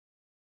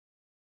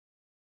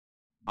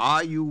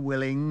Are you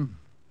willing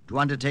to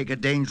undertake a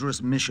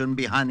dangerous mission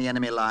behind the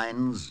enemy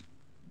lines,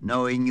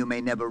 knowing you may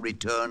never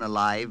return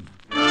alive?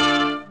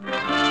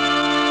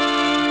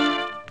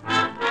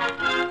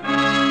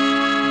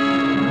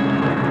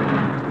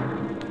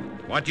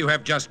 What you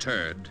have just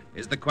heard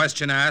is the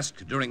question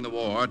asked during the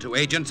war to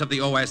agents of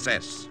the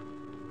OSS.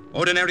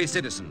 Ordinary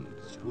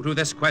citizens who to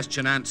this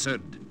question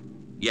answered,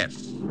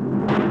 yes.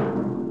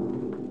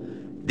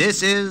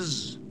 This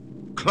is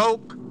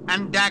Cloak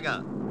and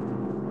Dagger.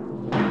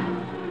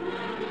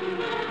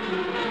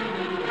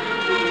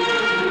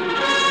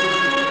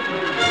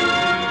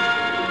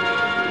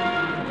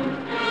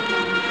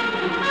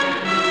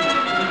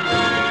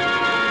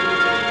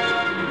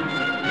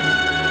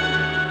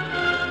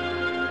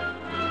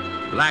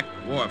 Black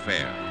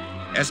warfare,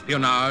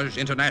 espionage,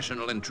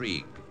 international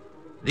intrigue.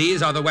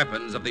 These are the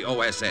weapons of the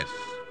OSS.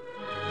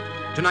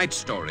 Tonight's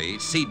story,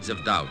 Seeds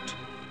of Doubt,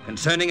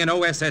 concerning an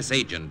OSS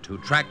agent who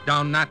tracked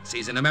down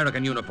Nazis in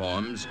American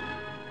uniforms,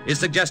 is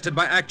suggested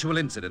by actual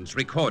incidents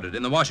recorded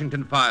in the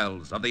Washington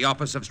files of the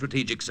Office of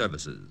Strategic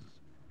Services.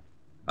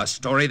 A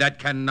story that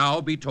can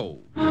now be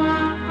told.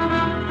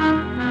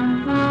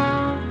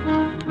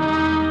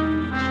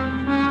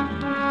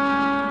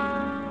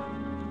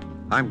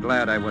 I'm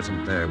glad I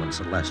wasn't there when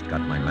Celeste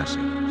got my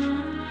message.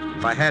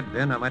 If I had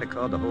been, I might have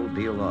called the whole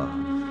deal off.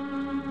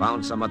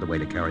 Found some other way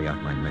to carry out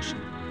my mission.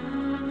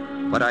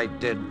 What I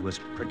did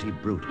was pretty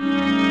brutal.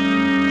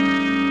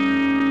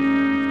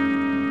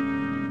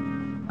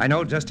 I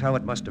know just how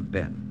it must have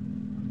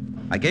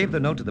been. I gave the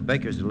note to the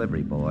baker's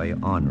delivery boy,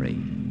 Henri.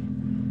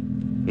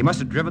 He must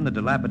have driven the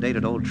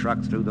dilapidated old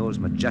truck through those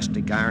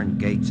majestic iron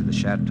gates of the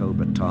Chateau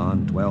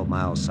Breton, 12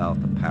 miles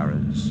south of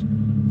Paris,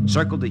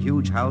 circled the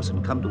huge house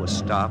and come to a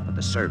stop at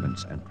the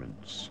servants'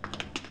 entrance.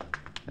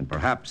 And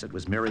perhaps it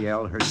was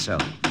Muriel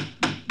herself,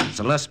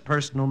 Celeste's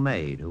personal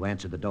maid, who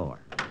answered the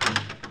door.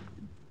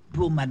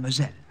 Pour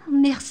mademoiselle.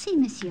 Merci,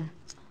 monsieur.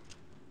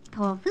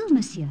 Pour vous,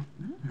 monsieur.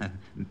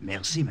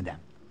 Merci, madame.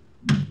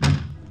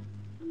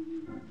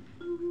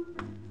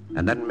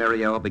 And then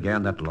Muriel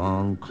began that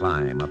long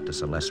climb up to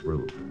Celeste's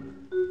room.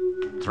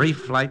 3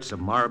 flights of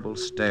marble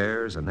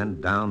stairs and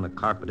then down the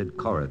carpeted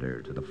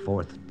corridor to the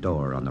 4th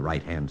door on the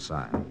right-hand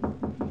side.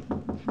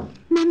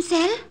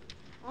 Mademoiselle?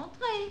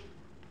 Entrez.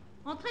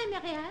 Entrez,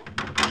 Muriel.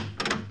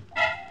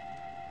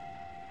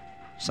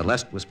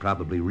 Celeste was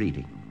probably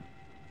reading.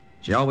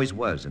 She always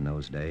was in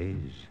those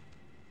days.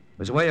 It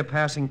was a way of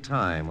passing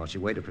time while she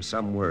waited for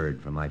some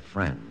word from my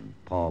friend,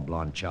 Paul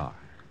Blanchard.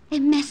 A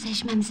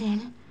message,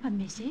 mademoiselle. A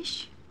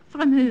message?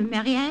 From who,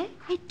 Muriel?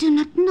 I do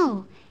not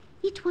know.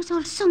 It was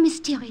all so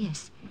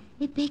mysterious.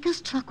 A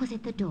baker's truck was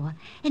at the door,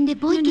 and the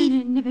boy gave...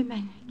 No, never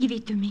mind. Give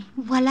it to me.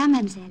 Voilà,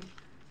 mademoiselle.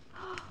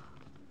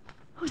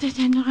 Oh, that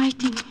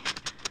handwriting.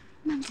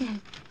 Mademoiselle,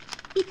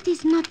 it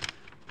is not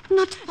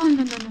from...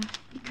 No.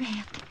 Be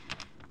quiet.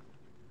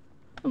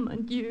 Oh,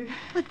 mon Dieu.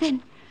 But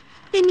then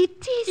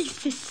it is...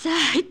 C'est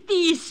ça. It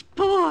is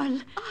Paul.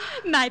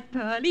 My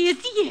Paul. He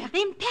is here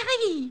in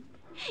Paris.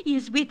 He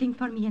is waiting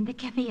for me in the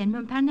cafe in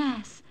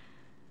Montparnasse.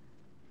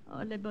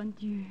 Oh, le bon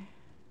Dieu.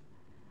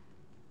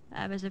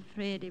 I was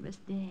afraid he was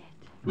dead.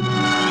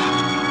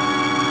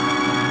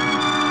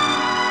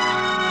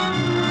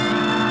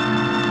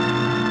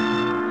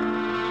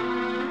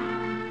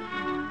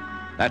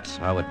 That's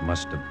how it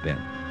must have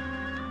been.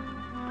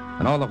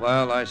 And all the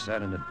while I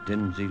sat in a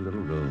dingy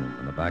little room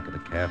in the back of the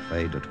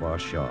Café de Trois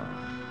Chats,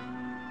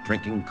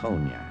 drinking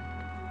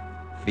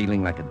cognac,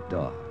 feeling like a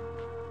dog,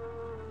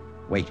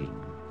 waiting.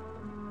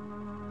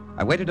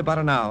 I waited about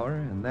an hour,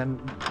 and then...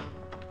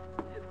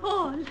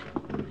 Paul.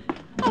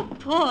 Oh,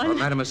 Paul. Oh,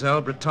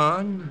 Mademoiselle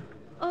Breton?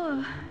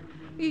 Oh,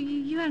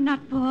 you are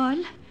not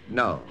Paul.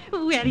 No.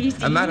 Where is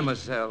he?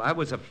 Mademoiselle, I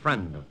was a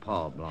friend of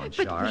Paul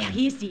Blanchard. But where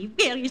is he?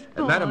 Where is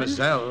Paul?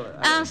 Mademoiselle...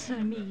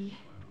 Answer me.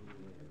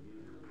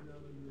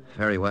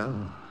 Very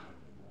well.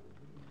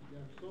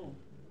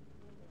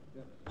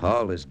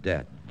 Paul is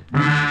dead.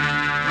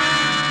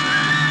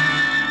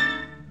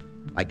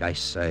 Like I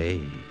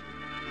say,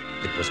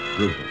 it was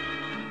brutal.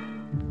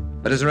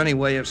 But is there any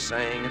way of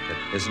saying it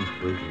that isn't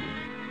brutal?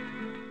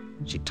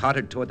 She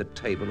tottered toward the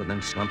table and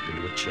then slumped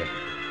into a chair.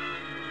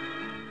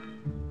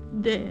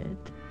 Dead.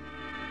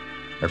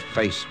 Her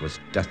face was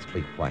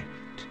deathly white.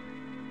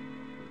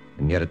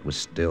 And yet it was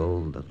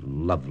still the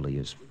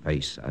loveliest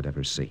face I'd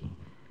ever seen.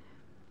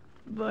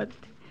 But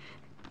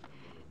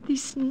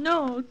this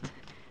note,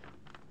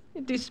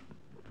 it is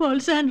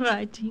Paul's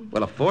handwriting.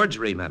 Well, a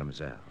forgery,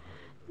 mademoiselle.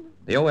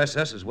 The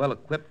OSS is well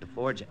equipped to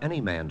forge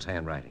any man's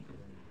handwriting.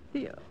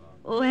 The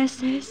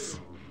OSS?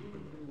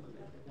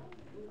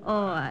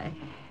 Oh, I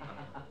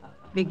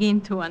begin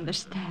to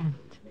understand.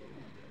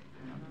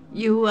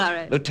 You are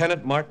a...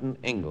 Lieutenant Martin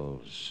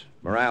Ingalls,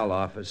 Morale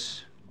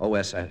Office,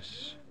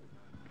 OSS.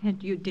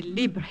 And you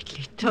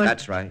deliberately told...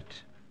 That's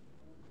right.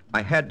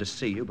 I had to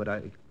see you, but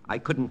I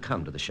couldn't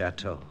come to the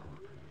chateau.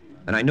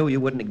 And I knew you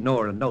wouldn't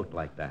ignore a note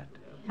like that.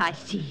 I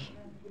see.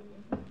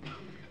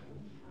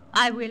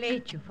 I will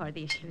aid you for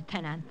this,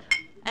 Lieutenant.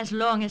 As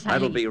long as I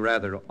That'll live. be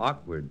rather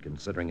awkward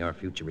considering our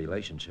future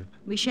relationship.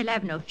 We shall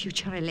have no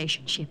future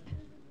relationship,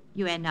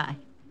 you and I.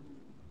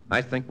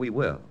 I think we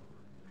will.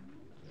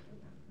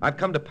 I've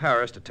come to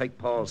Paris to take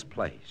Paul's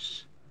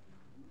place.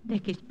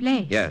 Take his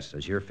place? Yes,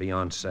 as your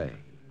fiancé.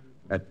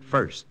 At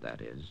first,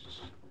 that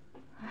is.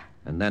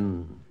 And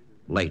then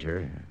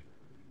later,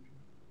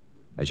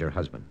 as your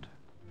husband.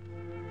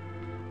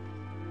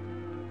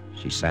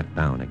 She sat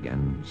down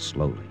again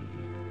slowly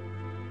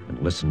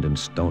and listened in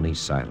stony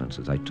silence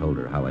as I told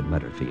her how I'd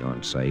met her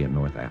fiancé in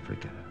North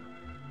Africa.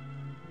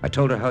 I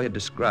told her how he had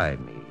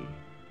described me,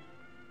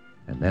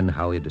 and then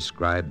how he had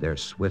described their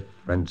swift,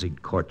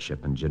 frenzied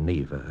courtship in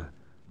Geneva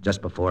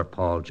just before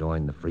Paul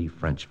joined the Free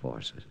French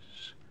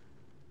forces.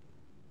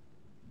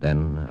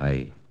 Then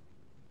I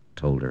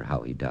told her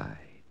how he died.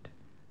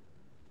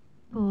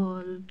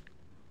 Paul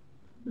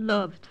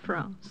loved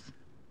France.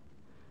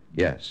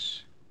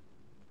 Yes.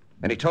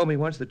 And he told me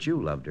once that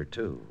you loved her,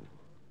 too.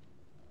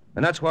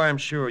 And that's why I'm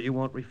sure you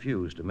won't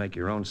refuse to make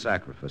your own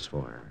sacrifice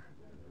for her.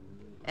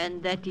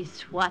 And that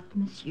is what,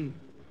 monsieur?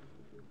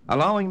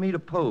 Allowing me to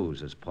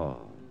pose as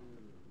Paul.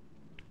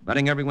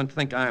 Letting everyone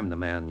think I'm the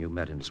man you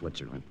met in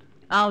Switzerland.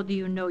 How do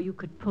you know you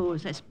could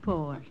pose as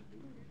Paul?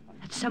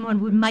 That someone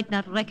who might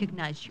not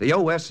recognize you. The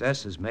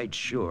OSS has made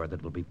sure that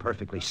it'll be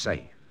perfectly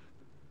safe.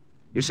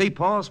 You see,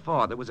 Paul's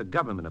father was a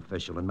government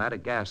official in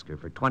Madagascar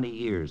for 20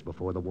 years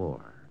before the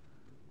war.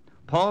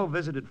 Paul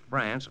visited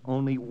France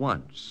only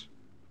once,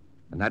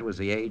 and that was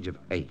the age of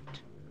 8.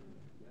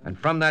 And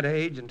from that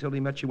age until he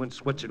met you in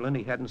Switzerland,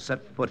 he hadn't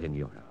set foot in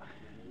Europe.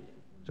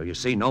 So you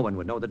see, no one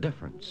would know the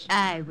difference.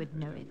 I would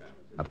know it.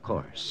 Of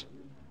course.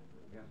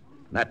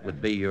 That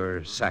would be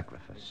your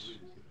sacrifice.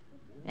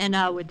 And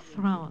how would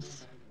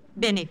France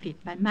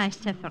benefit by my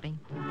suffering?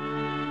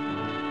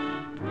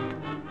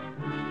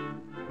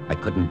 I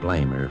couldn't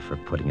blame her for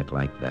putting it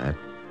like that,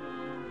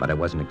 but I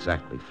wasn't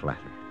exactly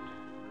flattered.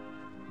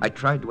 I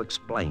tried to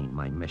explain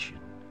my mission.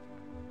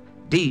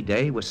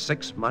 D-Day was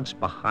 6 months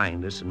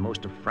behind us, and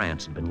most of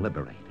France had been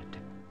liberated.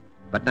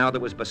 But now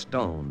there was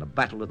Bastogne, the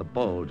Battle of the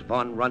Bulge,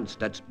 von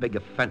Rundstedt's big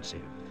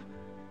offensive.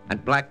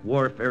 And black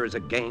warfare is a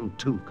game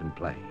two can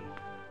play.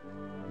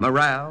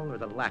 Morale, or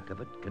the lack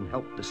of it, can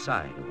help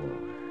decide a war.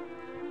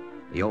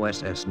 The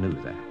OSS knew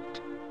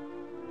that.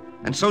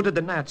 And so did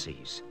the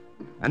Nazis.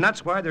 And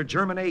that's why there are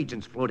German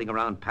agents floating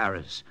around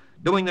Paris,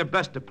 doing their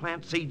best to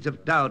plant seeds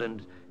of doubt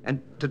and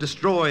to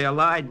destroy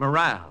Allied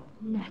morale.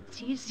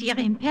 Nazis here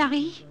in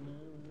Paris?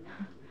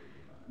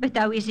 But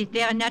how is it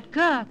they're not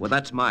caught? Well,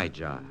 that's my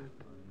job.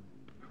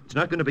 It's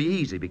not going to be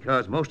easy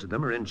because most of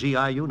them are in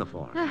GI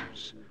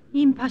uniforms.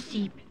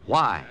 Impossible.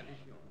 Why?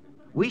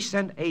 We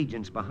send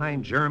agents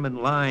behind German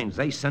lines.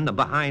 They send them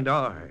behind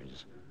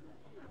ours.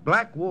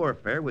 Black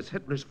warfare was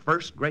Hitler's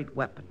first great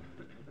weapon.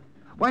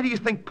 Why do you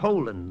think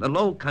Poland, the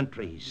Low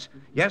Countries,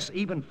 yes,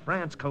 even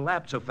France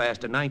collapsed so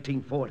fast in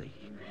 1940?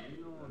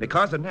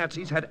 Because the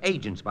Nazis had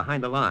agents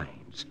behind the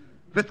lines,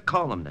 fifth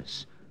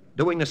columnists,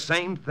 doing the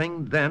same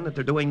thing then that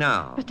they're doing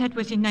now. But that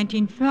was in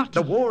 1940.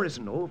 The war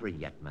isn't over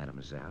yet,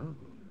 mademoiselle.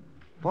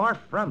 Far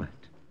from it.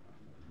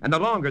 And the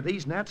longer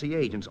these Nazi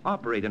agents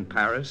operate in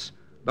Paris,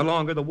 the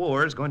longer the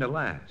war is going to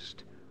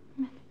last.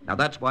 Now,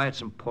 that's why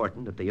it's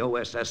important that the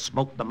OSS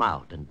smoke them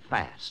out, and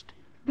fast.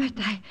 But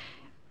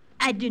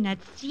I do not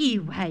see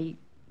why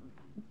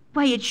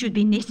it should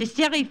be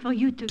necessary for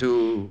you to...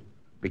 To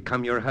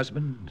become your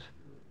husband?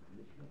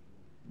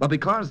 Well,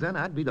 because then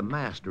I'd be the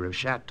master of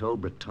Chateau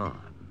Breton.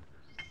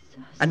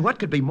 And what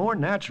could be more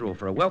natural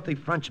for a wealthy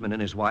Frenchman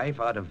and his wife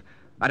out of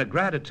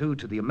gratitude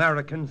to the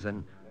Americans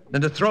than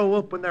to throw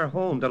open their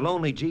home to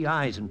lonely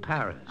GIs in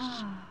Paris?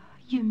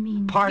 You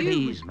mean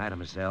Parties,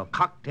 mademoiselle.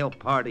 Cocktail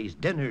parties,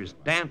 dinners,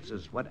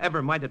 dances,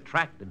 whatever might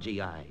attract the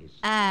GIs.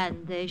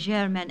 And the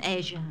German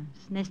agents,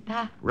 n'est-ce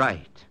pas?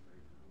 Right.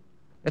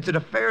 It's at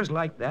affairs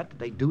like that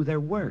they do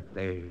their work.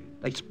 They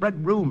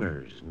spread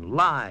rumors and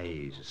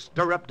lies,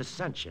 stir up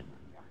dissension.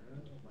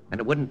 And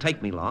it wouldn't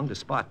take me long to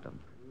spot them.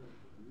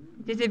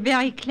 It is a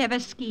very clever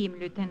scheme,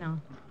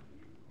 Lieutenant.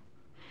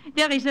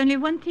 There is only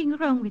one thing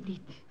wrong with it.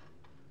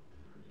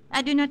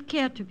 I do not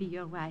care to be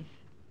your wife.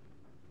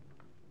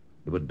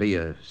 It would be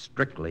a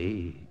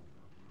strictly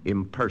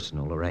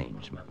impersonal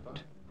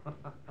arrangement.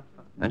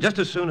 And just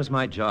as soon as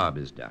my job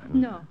is done...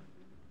 No.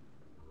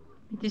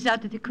 It is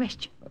out of the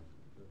question.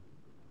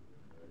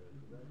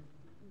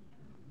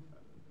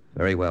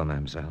 Very well,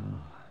 mademoiselle.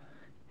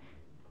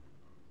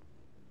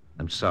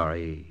 I'm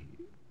sorry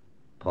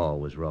Paul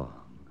was wrong.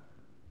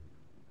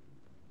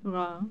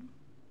 Wrong?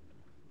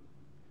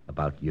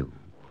 About you.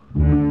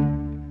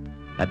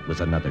 That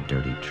was another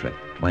dirty trick,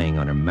 playing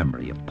on her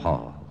memory of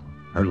Paul,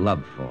 her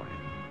love for him.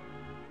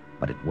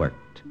 But it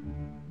worked.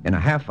 In a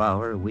half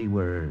hour, we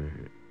were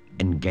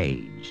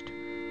engaged.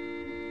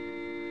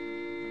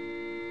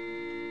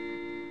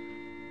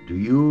 Do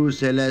you,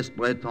 Céleste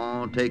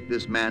Breton, take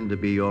this man to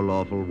be your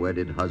lawful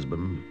wedded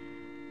husband?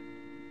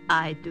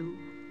 I do.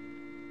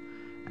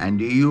 And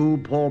do you,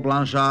 Paul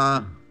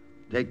Blanchard,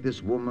 take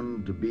this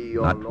woman to be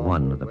your Not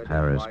one of the lawful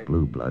Paris wife?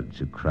 blue bloods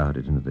who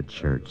crowded into the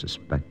church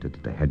suspected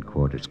that the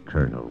headquarters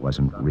colonel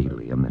wasn't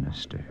really a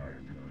minister.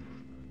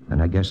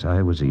 And I guess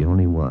I was the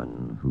only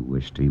one who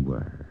wished he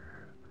were.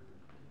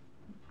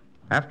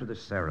 After the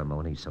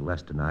ceremony,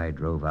 Celeste and I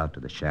drove out to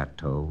the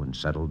chateau and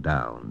settled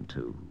down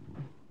to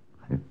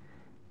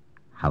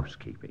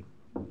housekeeping.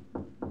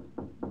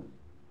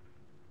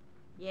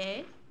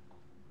 Yes?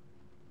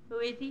 Who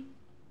is he?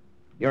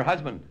 Your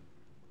husband.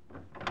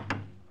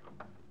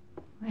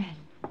 Well,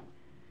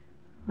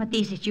 what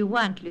is it you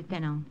want,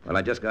 Lieutenant? Well,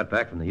 I just got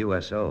back from the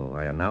USO.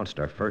 I announced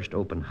our first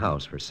open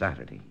house for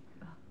Saturday.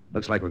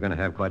 Looks like we're going to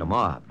have quite a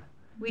mob.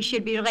 We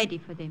should be ready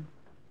for them.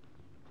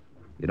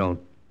 You don't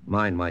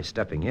mind my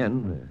stepping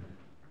in?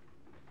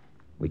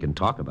 We can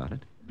talk about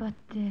it. But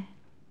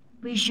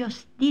we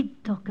just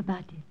did talk about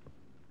it.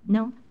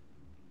 No?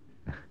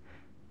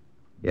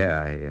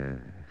 Yeah,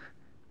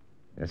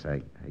 yes,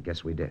 I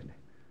guess we did.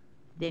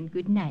 Then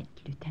good night,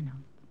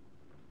 Lieutenant.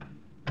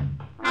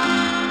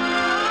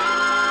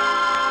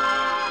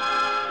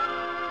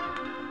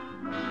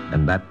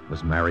 And that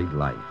was married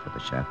life at the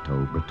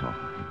Chateau Breton.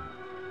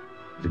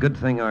 It's a good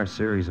thing our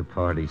series of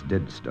parties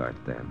did start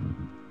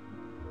then.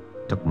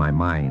 Took my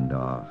mind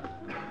off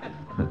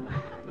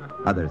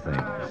other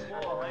things.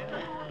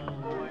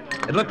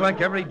 It looked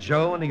like every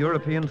Joe in the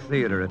European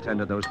theater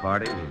attended those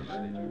parties.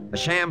 The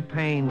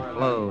champagne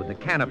flowed, the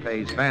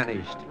canapes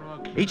vanished.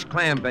 Each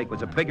clam bake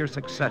was a bigger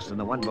success than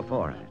the one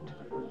before it.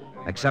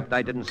 Except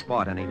I didn't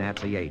spot any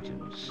Nazi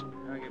agents.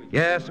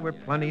 Yes, there were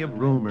plenty of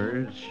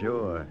rumors,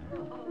 sure.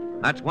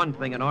 That's one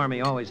thing an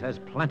army always has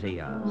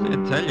plenty of. I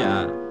tell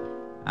ya,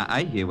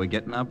 I hear we're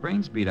getting our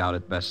brains beat out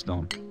at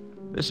Bastogne.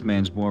 This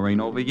man's war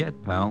ain't over yet,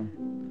 pal.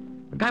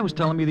 The guy was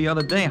telling me the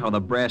other day how the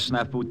brass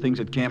snafu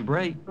thinks at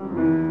Cambrai.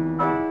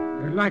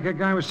 Like a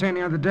guy was saying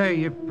the other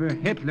day, if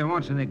Hitler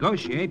wants to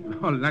negotiate,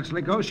 well, let's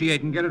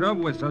negotiate and get it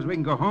over with so as we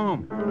can go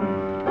home.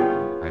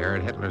 I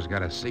heard Hitler's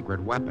got a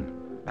secret weapon.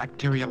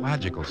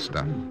 Bacteriological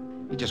stuff.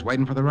 He's just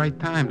waiting for the right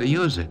time to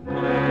use it.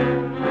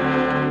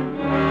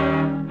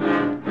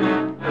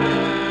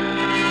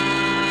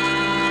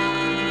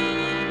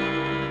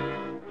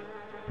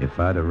 If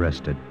I'd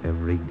arrested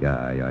every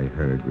guy I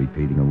heard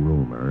repeating a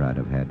rumor, I'd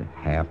have had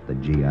half the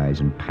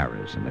GIs in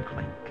Paris in the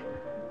clink.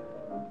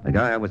 The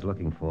guy I was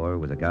looking for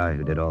was a guy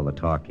who did all the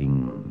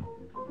talking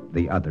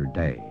the other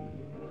day.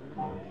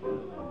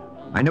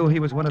 I knew he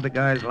was one of the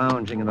guys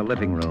lounging in the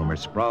living room or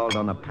sprawled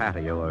on the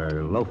patio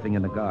or loafing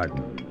in the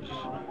gardens.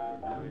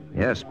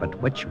 Yes,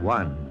 but which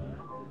one?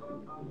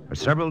 For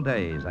several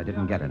days, I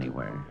didn't get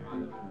anywhere.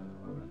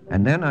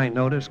 And then I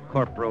noticed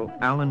Corporal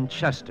Alan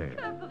Chester.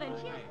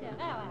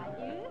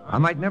 I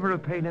might never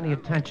have paid any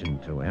attention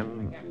to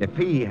him if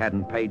he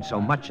hadn't paid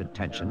so much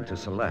attention to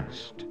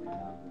Celeste.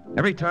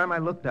 Every time I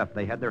looked up,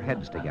 they had their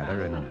heads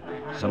together, and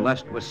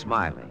Celeste was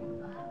smiling.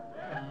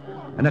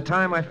 And the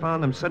time I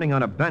found them sitting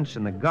on a bench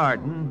in the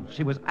garden,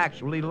 she was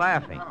actually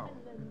laughing.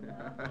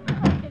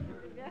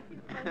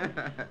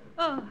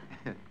 Oh.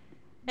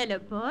 Hello,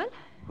 Paul.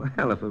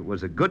 Well, if it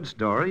was a good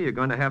story, you're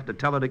going to have to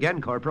tell it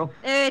again, Corporal.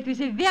 It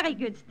was a very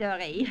good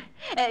story.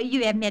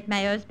 You have met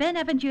my husband,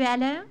 haven't you,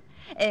 Alain?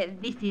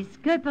 This is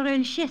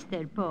Corporal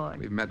Chester, Paul.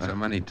 We've met so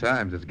many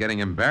times, it's getting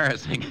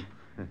embarrassing.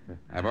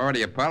 I've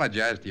already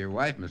apologized to your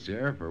wife,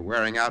 monsieur, for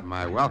wearing out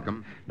my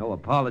welcome. No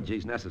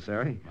apologies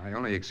necessary. My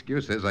only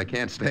excuse is I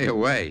can't stay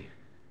away.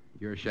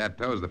 Your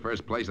chateau's the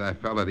first place I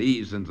felt at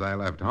ease since I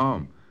left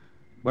home.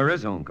 Where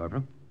is home,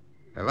 Corporal?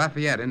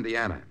 Lafayette,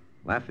 Indiana.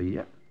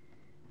 Lafayette?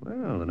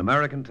 Well, an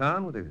American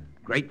town with a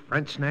great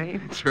French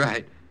name. That's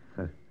right.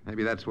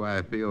 Maybe that's why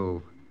I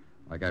feel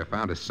like I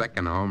found a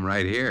second home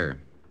right here,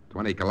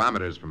 20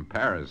 kilometers from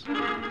Paris.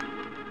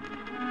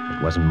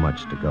 It wasn't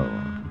much to go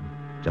on.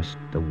 Just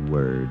a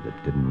word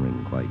that didn't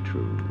ring quite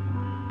true.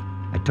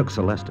 I took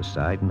Celeste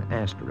aside and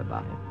asked her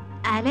about him.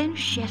 Alan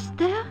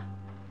Chester?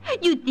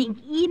 You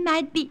think he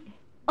might be...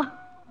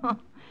 Oh,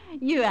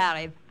 you are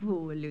a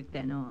fool,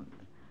 Lieutenant.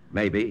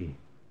 Maybe.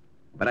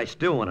 But I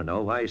still want to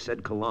know why he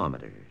said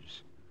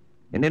kilometers.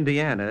 In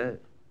Indiana,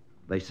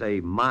 they say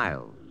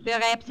miles.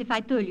 Perhaps if I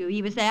told you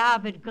he was a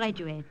Harvard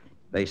graduate.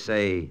 They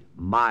say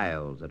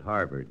miles at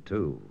Harvard,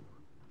 too.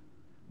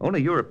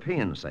 Only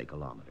Europeans say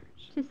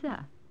kilometers. C'est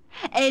ça.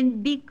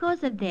 And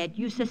because of that,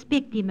 you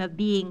suspect him of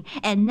being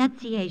a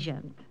Nazi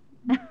agent.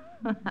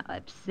 How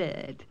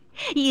absurd.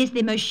 He is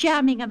the most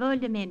charming of all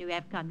the men who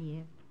have come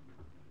here.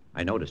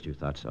 I noticed you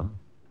thought so.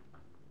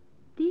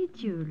 Did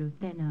you,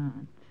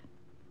 Lieutenant?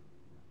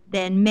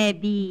 Then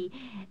maybe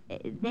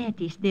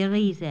that is the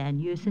reason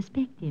you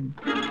suspect him.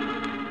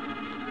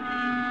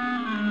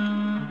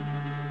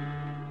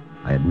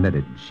 I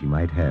admitted she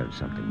might have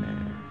something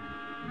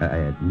there. I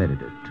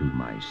admitted it to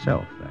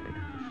myself, that is.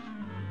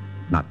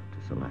 Not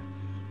to Celeste.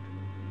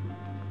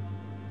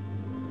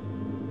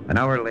 An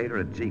hour later,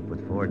 a jeep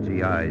with 4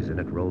 GIs in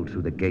it rolled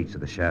through the gates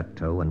of the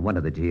chateau, and one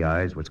of the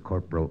GIs was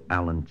Corporal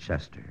Alan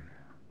Chester.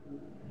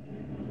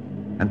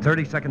 And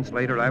 30 seconds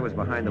later, I was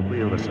behind the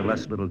wheel of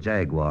Celeste's little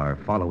Jaguar,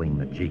 following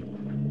the jeep.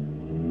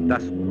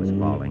 Dusk was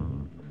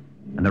falling,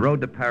 And the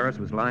road to Paris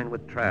was lined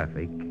with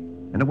traffic,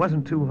 and it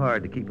wasn't too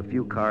hard to keep a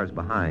few cars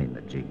behind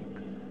the Jeep,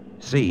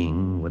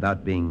 seeing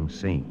without being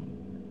seen.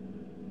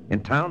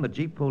 In town, the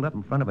Jeep pulled up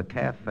in front of a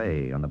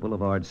cafe on the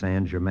Boulevard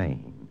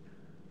Saint-Germain,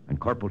 and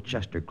Corporal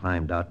Chester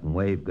climbed out and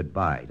waved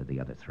goodbye to the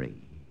other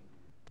three.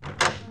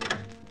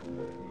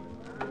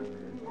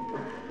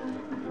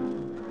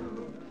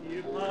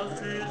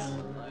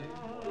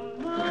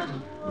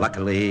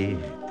 Luckily,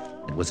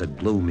 it was a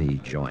gloomy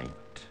joint.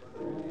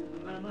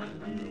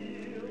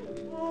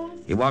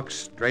 He walked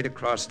straight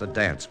across the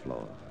dance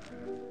floor.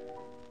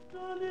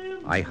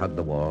 I hugged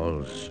the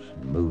walls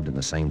and moved in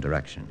the same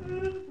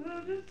direction.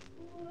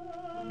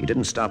 He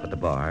didn't stop at the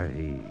bar.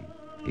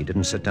 He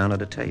didn't sit down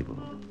at a table.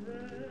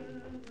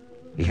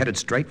 He headed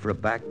straight for a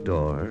back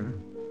door.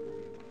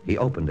 He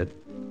opened it,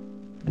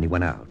 and he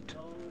went out.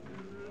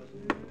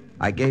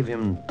 I gave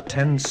him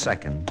 10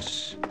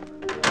 seconds.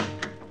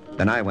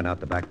 Then I went out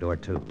the back door,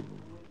 too.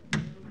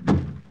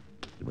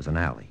 It was an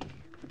alley,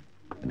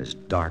 and as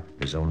dark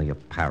as only a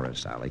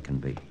Paris alley can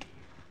be.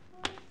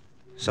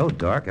 So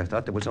dark, I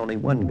thought there was only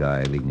one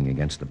guy leaning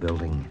against the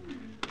building.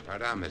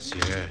 Pardon,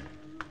 monsieur.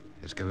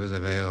 Est-ce que vous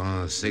avez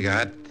une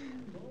cigarette?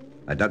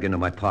 I dug into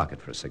my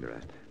pocket for a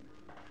cigarette.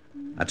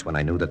 That's when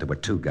I knew that there were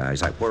two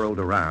guys. I whirled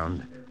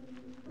around.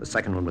 The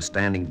second one was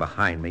standing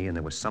behind me, and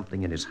there was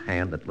something in his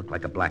hand that looked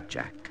like a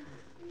blackjack.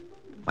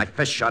 My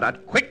fist shot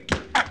out quick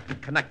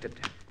and connected.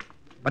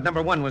 But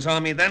number one was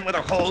on me then with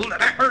a hold,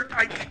 and I hurt.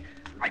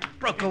 I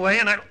broke away,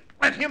 and I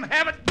let him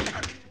have it.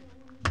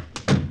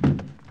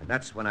 And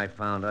that's when I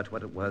found out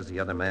what it was the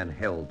other man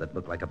held that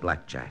looked like a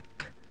blackjack.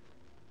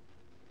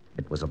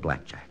 It was a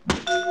blackjack.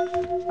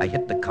 I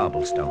hit the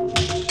cobblestones.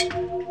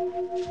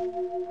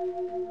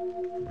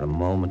 For a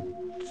moment,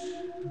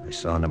 I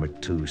saw number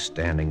two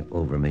standing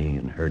over me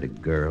and heard a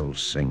girl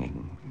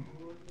singing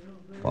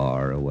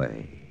far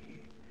away.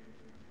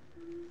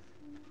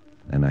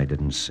 Then I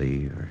didn't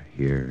see or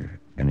hear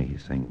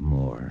anything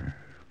more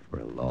for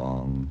a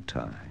long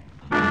time.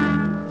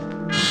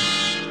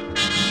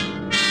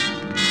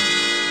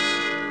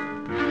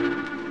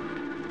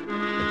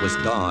 It was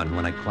dawn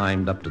when I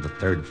climbed up to the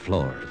third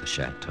floor of the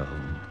chateau.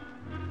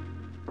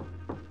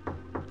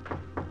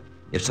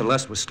 If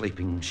Celeste was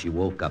sleeping, she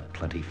woke up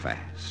plenty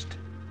fast.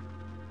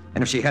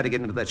 And if she had to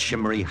get into that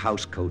shimmery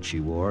house coat she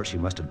wore, she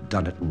must have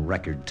done it in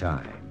record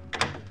time.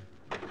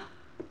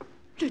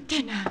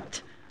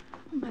 Lieutenant!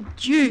 Mon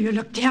Dieu, you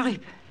look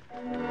terrible.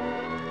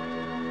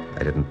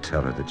 I didn't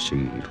tell her that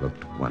she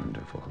looked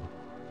wonderful.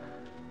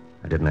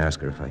 I didn't ask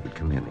her if I could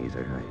come in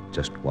either. I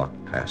just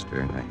walked past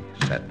her and I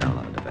sat down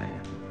on the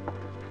divan.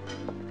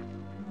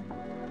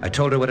 I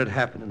told her what had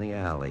happened in the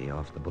alley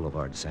off the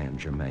Boulevard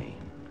Saint-Germain.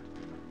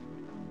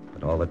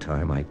 But all the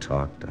time I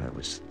talked, I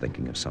was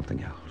thinking of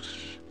something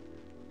else.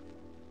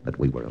 That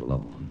we were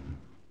alone.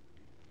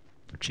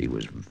 That she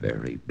was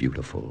very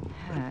beautiful.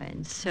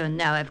 And so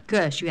now, of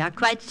course, you are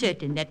quite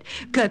certain that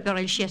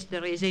Corporal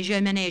Chester is a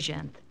German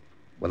agent.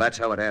 Well, that's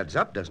how it adds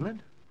up, doesn't it?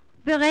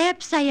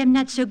 Perhaps I am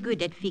not so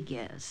good at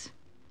figures.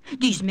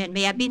 These men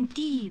may have been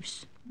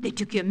thieves. They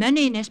took your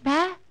money, n'est-ce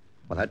pas?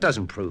 Well, that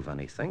doesn't prove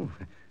anything.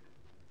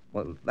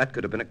 Well, that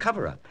could have been a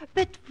cover-up.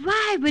 But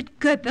why would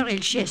Corporal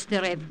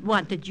Chester have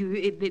wanted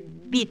you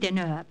beaten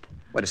up?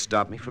 Well, to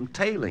stop me from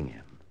tailing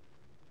him.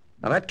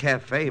 Now, that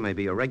cafe may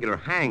be a regular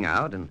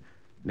hangout, and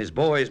his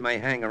boys may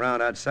hang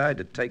around outside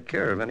to take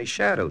care of any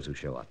shadows who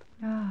show up.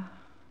 Oh.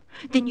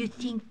 Then you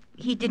think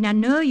he did not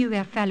know you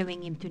were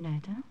following him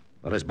tonight, huh?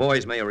 Well, his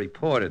boys may have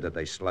reported that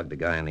they slugged a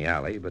guy in the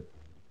alley, but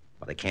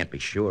well, they can't be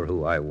sure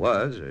who I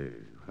was, or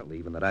well,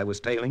 even that I was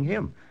tailing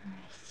him.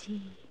 I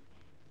see.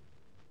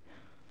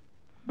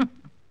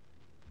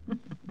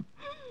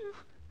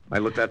 I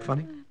look that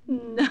funny?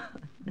 No.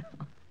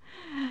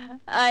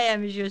 I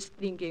am just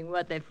thinking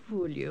what a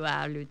fool you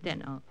are,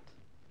 Lieutenant.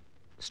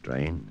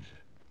 Strange.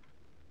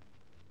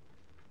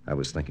 I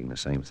was thinking the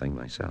same thing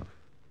myself.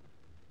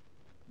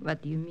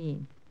 What do you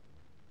mean?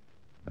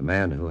 A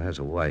man who has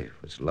a wife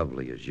as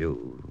lovely as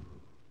you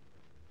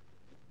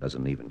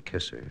doesn't even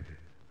kiss her.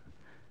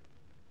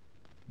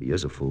 He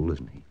is a fool,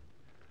 isn't he?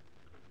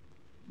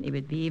 He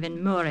would be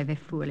even more of a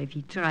fool if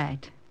he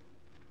tried.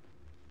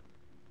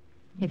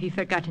 Have you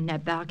forgotten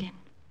that bargain?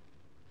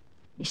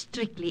 A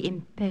strictly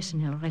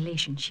impersonal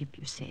relationship,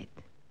 you said.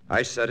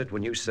 I said it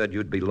when you said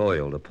you'd be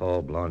loyal to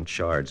Paul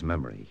Blanchard's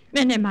memory.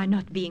 And am I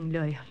not being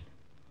loyal?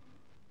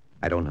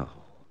 I don't know.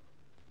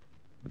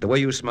 But the way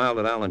you smiled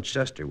at Alan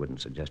Chester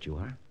wouldn't suggest you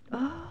are.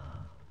 Oh.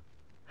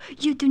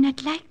 You do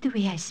not like the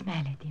way I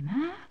smile at him,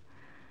 huh?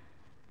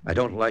 I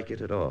don't like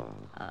it at all.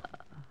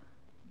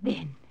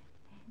 Then,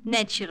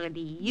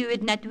 naturally, you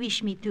would not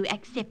wish me to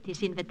accept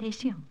his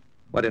invitation.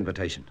 What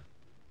invitation?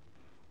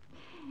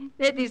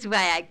 That is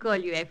why I call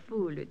you a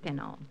fool,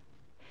 Lieutenant.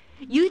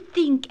 You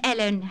think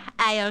Alan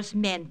hires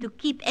men to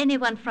keep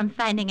anyone from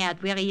finding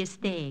out where he is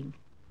staying.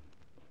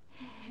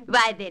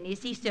 Why, then,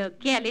 is he so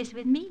careless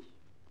with me?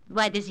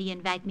 Why does he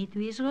invite me to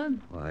his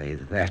room? Why,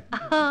 that...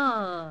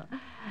 Oh,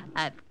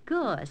 of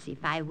course,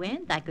 if I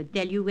went, I could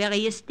tell you where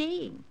he is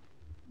staying.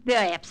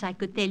 Perhaps I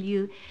could tell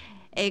you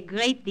A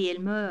great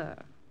deal more.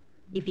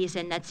 If he's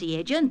a Nazi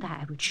agent,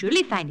 I would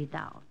surely find it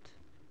out.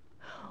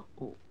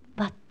 Oh,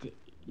 but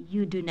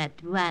you do not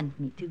want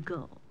me to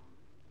go.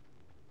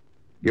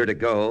 You're to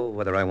go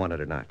whether I want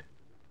it or not.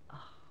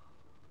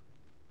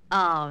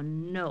 How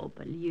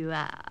noble you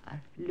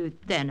are,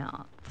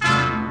 Lieutenant.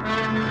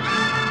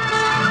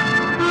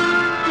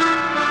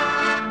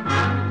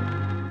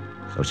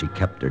 So she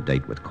kept her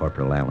date with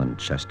Corporal Alan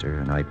Chester,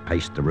 and I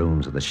paced the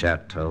rooms of the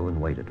chateau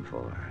and waited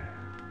for her.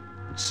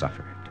 And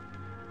suffered.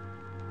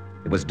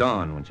 It was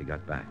dawn when she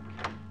got back.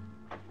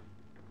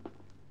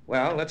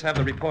 Well, let's have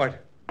the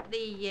report.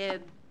 The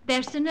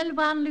personal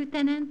one,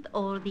 Lieutenant,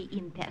 or the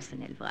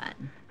impersonal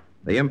one?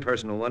 The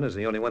impersonal one is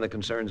the only one that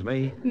concerns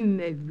me.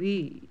 Mais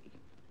oui.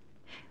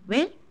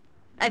 Well,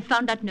 I've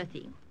found out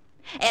nothing.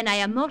 And I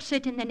am more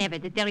certain than ever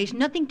that there is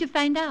nothing to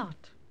find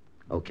out.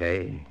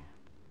 Okay.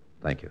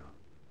 Thank you.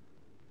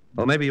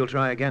 Well, maybe you'll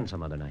try again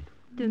some other night.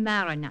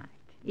 Tomorrow night.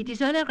 It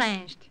is all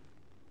arranged.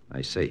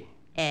 I see.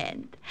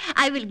 And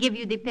I will give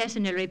you the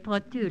personal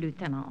report too,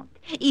 Lieutenant,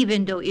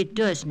 even though it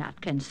does not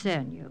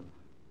concern you.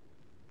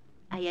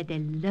 I had a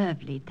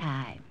lovely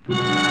time.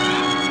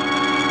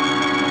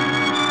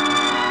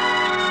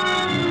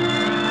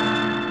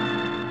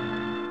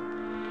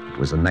 It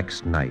was the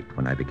next night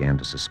when I began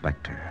to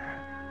suspect her.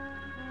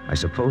 I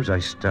suppose I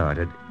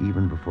started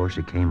even before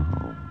she came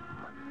home.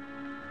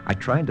 I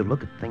tried to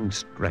look at things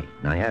straight,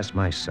 and I asked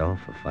myself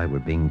if I were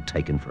being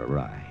taken for a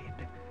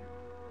ride.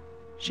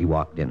 She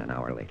walked in an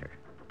hour later.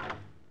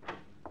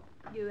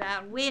 You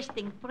are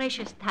wasting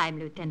precious time,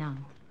 Lieutenant.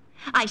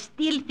 I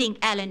still think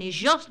Alan is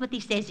just what he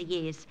says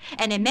he is,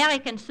 an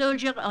American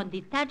soldier on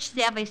detached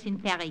service in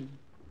Paris.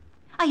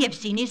 I have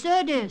seen his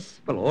orders.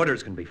 Well,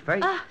 orders can be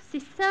fake. Ah,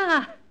 c'est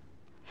ça.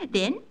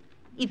 Then,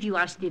 if you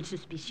are still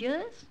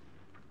suspicious,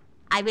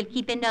 I will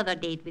keep another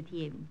date with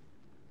him.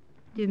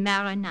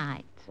 Tomorrow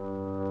night.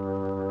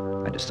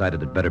 I decided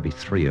there'd better be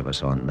 3 of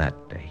us on that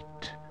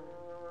date.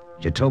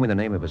 She had told me the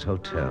name of his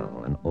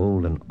hotel, an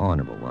old and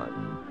honorable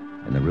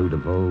one, in the Rue de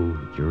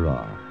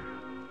Vaud-Girard.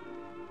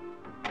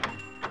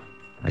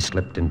 I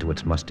slipped into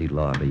its musty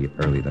lobby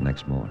early the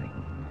next morning.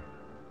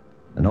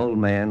 An old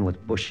man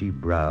with bushy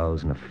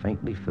brows and a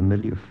faintly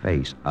familiar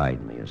face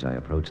eyed me as I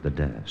approached the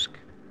desk.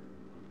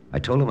 I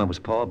told him I was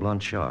Paul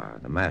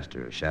Blanchard, the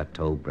master of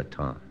Chateau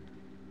Breton.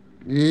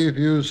 If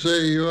you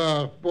say you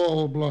are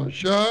Paul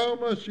Blanchard,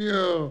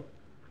 monsieur,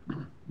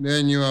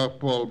 then you are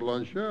Paul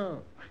Blanchard.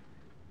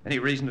 Any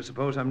reason to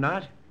suppose I'm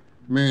not?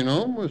 Mais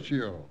non,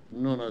 monsieur,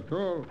 none at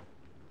all.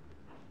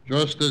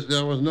 Just as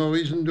there was no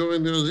reason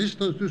during the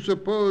resistance to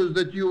suppose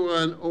that you were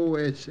an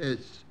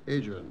OSS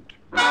agent.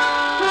 I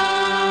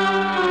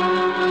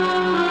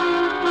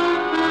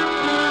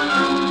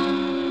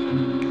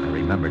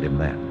remembered him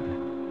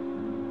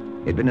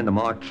then. He'd been in the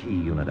Marquis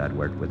unit I'd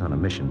worked with on a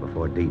mission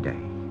before D-Day.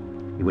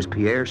 He was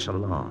Pierre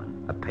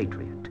Salon, a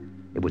patriot.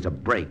 It was a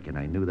break, and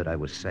I knew that I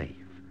was safe.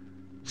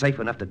 Safe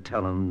enough to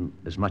tell him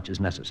as much as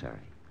necessary.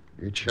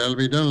 It shall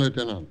be done,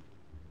 Lieutenant.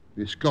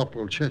 This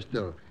Corporal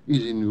Chester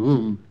is in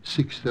room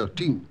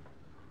 613.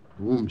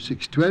 Room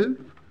 612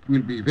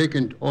 will be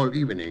vacant all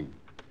evening.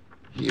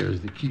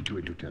 Here's the key to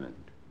it, Lieutenant.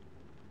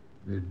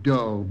 The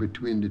door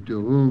between the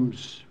 2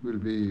 rooms will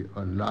be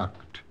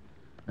unlocked.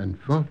 And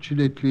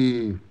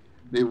fortunately,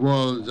 the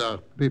walls are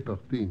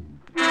paper-thin.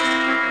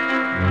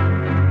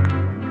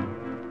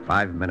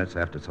 5 minutes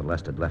after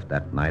Celeste had left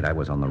that night, I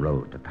was on the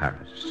road to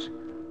Paris.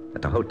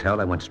 At the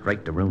hotel, I went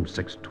straight to room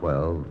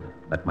 612,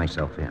 let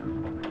myself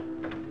in.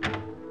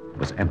 It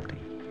was empty,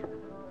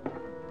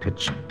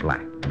 pitch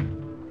black.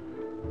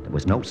 There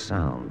was no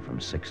sound from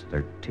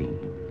 613.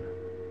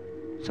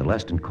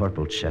 Celeste and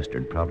Corporal Chester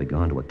had probably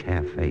gone to a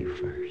cafe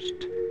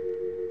first.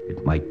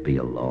 It might be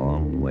a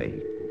long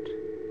wait.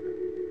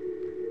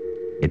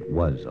 It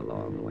was a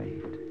long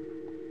wait,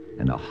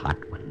 and a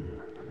hot one.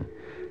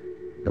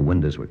 The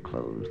windows were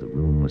closed. The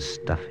room was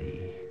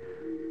stuffy.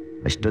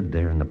 I stood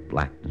there in the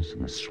blackness,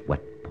 and the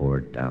sweat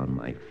poured down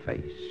my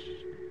face.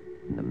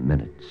 And the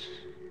minutes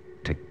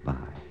ticked by.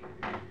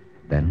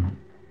 Then,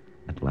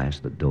 at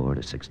last, the door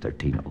to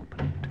 613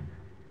 opened.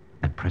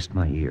 I pressed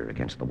my ear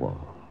against the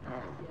wall.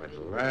 Oh,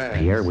 at last.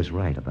 Pierre was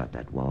right about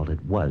that wall.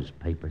 It was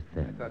paper I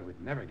thin. thought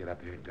we'd never get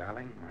up here,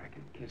 darling, where I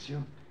can kiss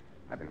you.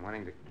 I've been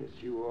wanting to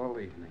kiss you all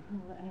evening.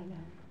 Oh,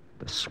 Alan.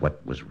 The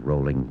sweat was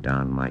rolling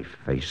down my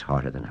face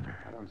harder than ever.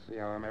 I don't see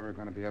how I'm ever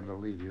going to be able to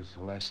leave you,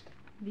 Celeste.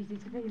 This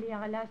is really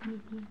our last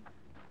meeting.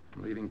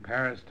 I'm leaving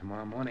Paris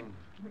tomorrow morning.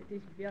 It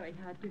is very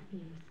hard to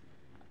face.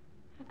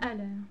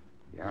 Alan,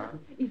 Yeah?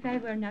 if I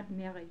were not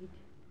married,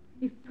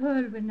 if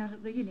Paul were not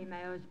really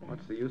my husband.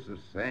 What's the use of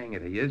saying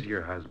it? He is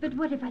your husband. But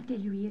what if I tell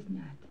you he is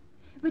not?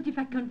 What if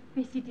I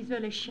confess it is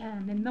all a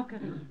sham, a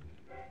mockery?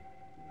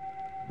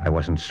 I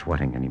wasn't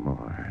sweating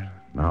anymore.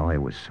 Now I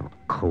was so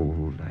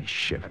cold I I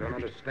shivered. don't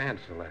understand,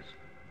 Celeste.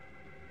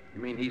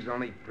 You mean he's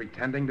only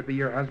pretending to be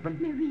your husband?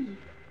 Marie,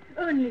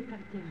 only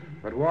pretending.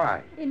 But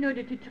why? In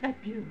order to trap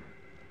you.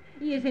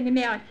 He is an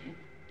American,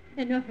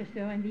 an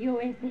officer in the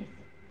OSS.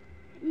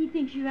 He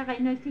thinks you are a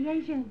Nazi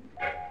agent.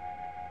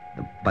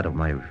 The butt of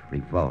my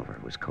revolver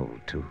was cold,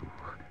 too.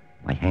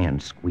 My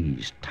hand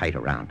squeezed tight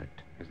around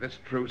it. Is this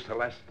true,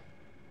 Celeste?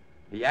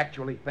 He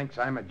actually thinks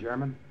I'm a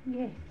German?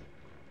 Yes.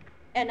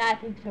 And I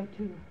think so,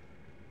 too.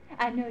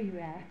 I know you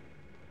are.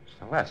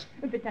 Celeste.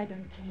 But I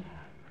don't care.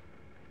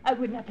 I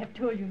would not have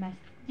told you my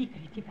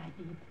secret if I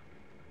did.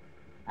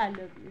 I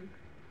love you.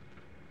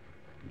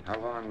 How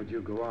long would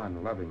you go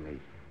on loving me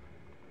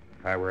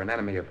if I were an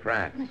enemy of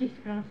France? What is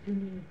France to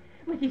me?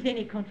 What is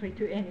any country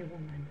to any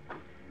woman?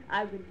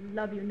 I would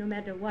love you no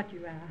matter what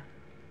you are.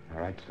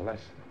 All right,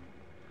 Celeste.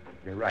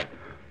 You're right.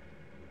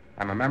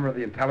 I'm a member of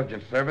the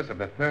intelligence service of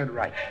the Third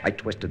Reich. I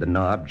twisted the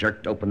knob,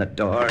 jerked open the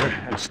door,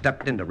 and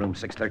stepped into room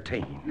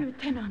 613.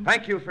 Lieutenant.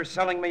 Thank you for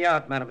selling me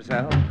out,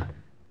 mademoiselle.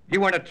 If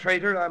you weren't a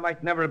traitor, I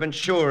might never have been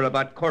sure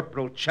about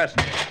Corporal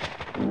Chester.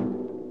 There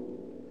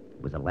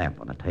was a lamp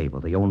on the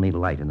table, the only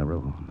light in the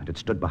room, and it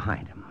stood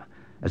behind him.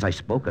 As I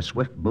spoke, a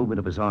swift movement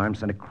of his arm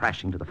sent it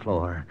crashing to the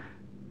floor.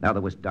 Now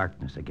there was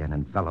darkness again,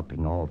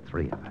 enveloping all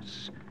three of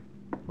us.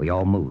 We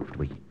all moved.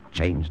 We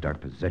changed our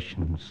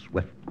positions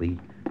swiftly,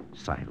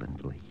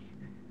 silently.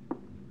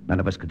 None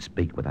of us could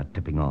speak without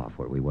tipping off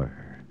where we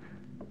were.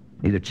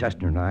 Neither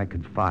Chester nor I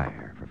could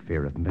fire for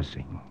fear of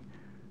missing.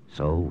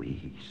 So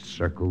we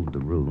circled the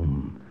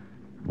room.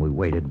 We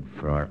waited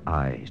for our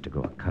eyes to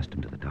grow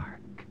accustomed to the dark.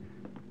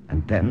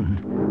 And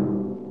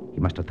then he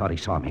must have thought he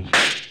saw me.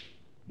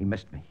 He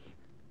missed me.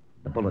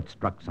 The bullet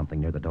struck something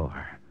near the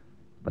door.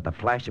 But the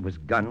flash of his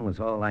gun was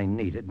all I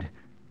needed.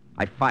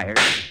 I fired.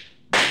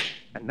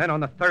 And then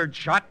on the third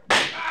shot...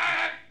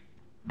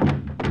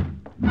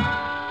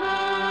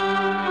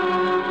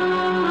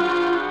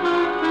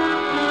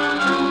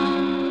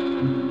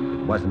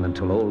 It wasn't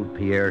until old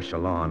Pierre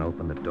Chalon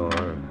opened the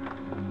door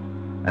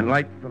and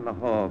light from the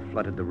hall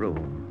flooded the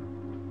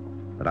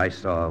room that I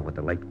saw what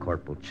the late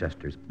Corporal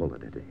Chester's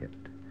bullet had hit.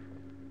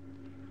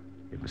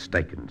 He'd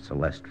mistaken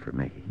Celeste for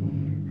me.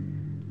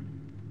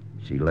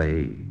 She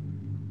lay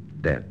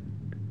dead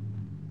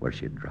where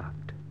she had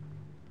dropped.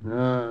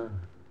 Ah,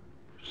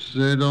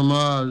 c'est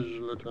dommage,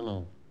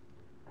 Lieutenant.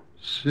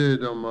 C'est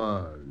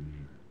dommage.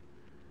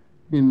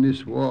 In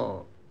this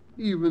war,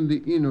 even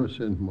the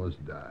innocent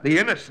must die. The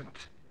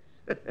innocent?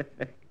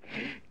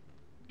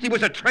 She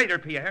was a traitor,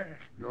 Pierre.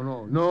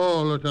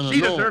 No, Lieutenant,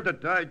 She no. deserved to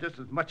die just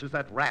as much as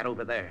that rat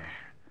over there.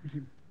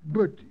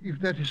 But if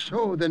that is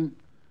so, then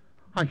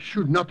I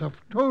should not have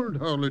told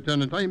her,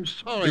 Lieutenant. I am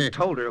sorry. You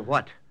told her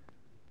what?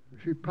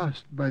 She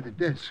passed by the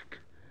desk.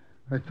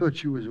 I thought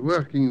she was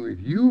working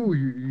with you.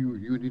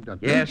 You did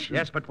not mention.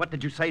 Yes, but what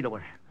did you say to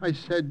her? I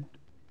said,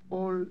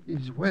 all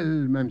is well,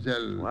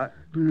 mademoiselle. What?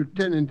 The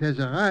lieutenant has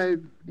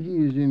arrived. He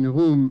is in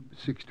room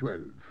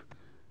 612.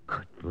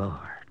 Good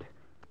Lord.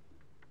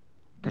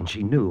 Then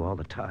she knew all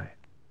the time.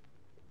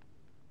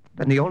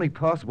 Then the only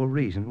possible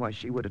reason why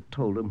she would have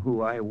told him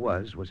who I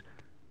was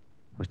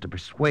to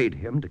persuade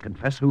him to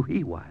confess who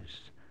he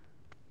was.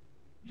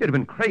 She'd have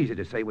been crazy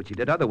to say what she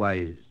did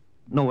otherwise,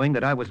 knowing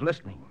that I was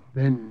listening.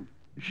 Then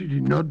she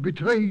did not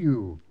betray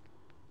you.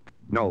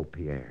 No,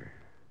 Pierre.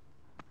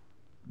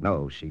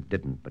 No, she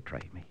didn't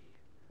betray me.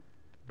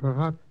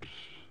 Perhaps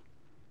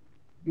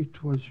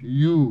it was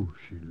you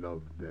she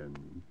loved then,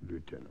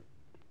 Lieutenant.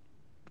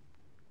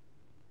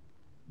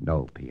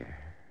 No,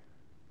 Pierre.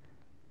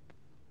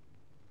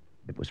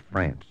 It was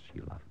France she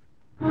loved.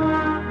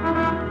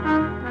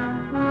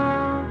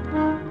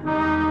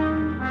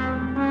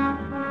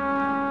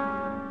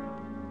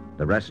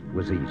 The rest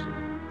was easy.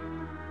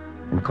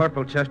 In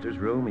Corporal Chester's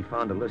room, he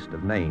found a list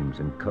of names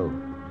and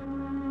code.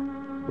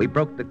 We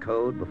broke the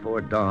code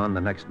before dawn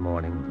the next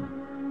morning.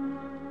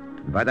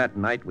 And by that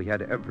night, we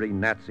had every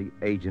Nazi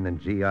agent in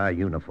GI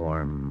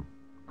uniform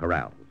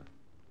corralled.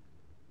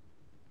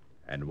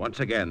 And once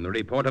again, the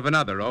report of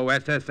another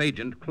OSS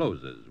agent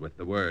closes with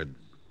the words,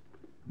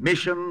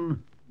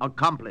 Mission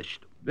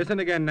accomplished. Listen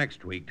again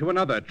next week to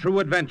another true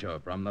adventure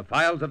from the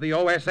files of the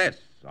OSS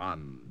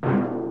on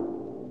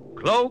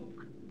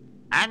Cloak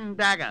and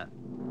Dagger.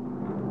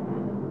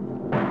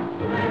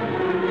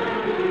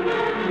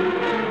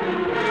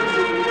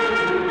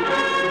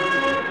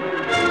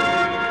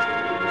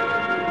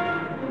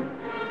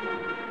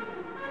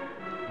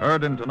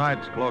 Heard in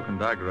tonight's Cloak and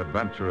Dagger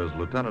adventure as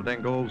Lieutenant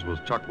Ingalls was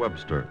Chuck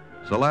Webster,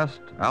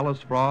 Celeste,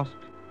 Alice Frost,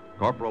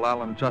 Corporal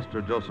Alan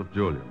Chester, Joseph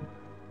Julian.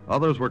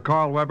 Others were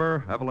Carl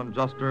Weber, Evelyn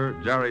Juster,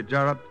 Jerry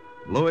Jarrett,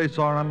 Louis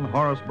Soren,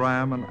 Horace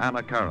Bram, and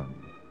Anna Karen.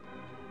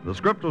 The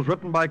script was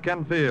written by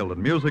Ken Field,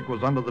 and music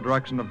was under the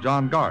direction of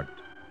John Gart.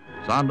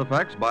 Sound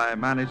effects by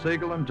Manny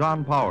Siegel and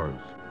John Powers.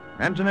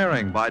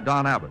 Engineering by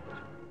Don Abbott.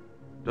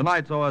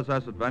 Tonight's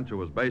OSS adventure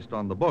was based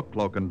on the book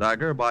Cloak and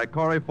Dagger by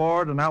Corey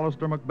Ford and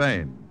Alistair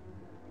McBain.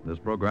 This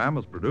program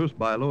was produced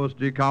by Louis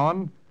G.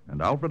 Cowan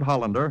and Alfred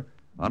Hollander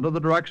under the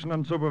direction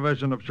and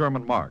supervision of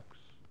Sherman Marks.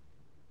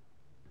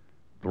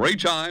 3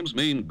 chimes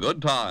mean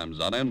good times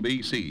on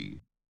NBC.